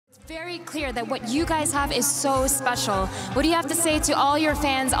very clear that what you guys have is so special. What do you have to say to all your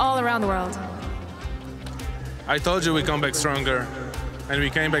fans all around the world? I told you we come back stronger, and we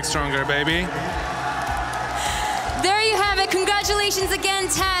came back stronger, baby. There you have it. Congratulations again,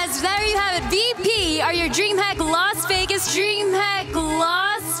 TaZ. There you have it. VP are your DreamHack Las Vegas. DreamHack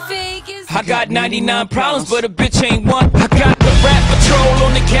Las Vegas. I got 99 problems, but a bitch ain't one. I got the rap patrol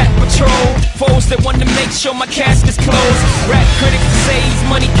on the cat patrol. Foes that want to make sure my casket's closed. Rap critics say he's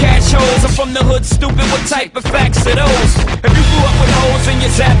money cash holes. I'm from the hood, stupid. What type of facts are those? If you grew up with hoes in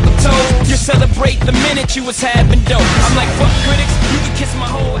your zap of toes, you celebrate the minute you was having dope. I'm like, fuck critics, you can kiss my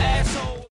whole ass.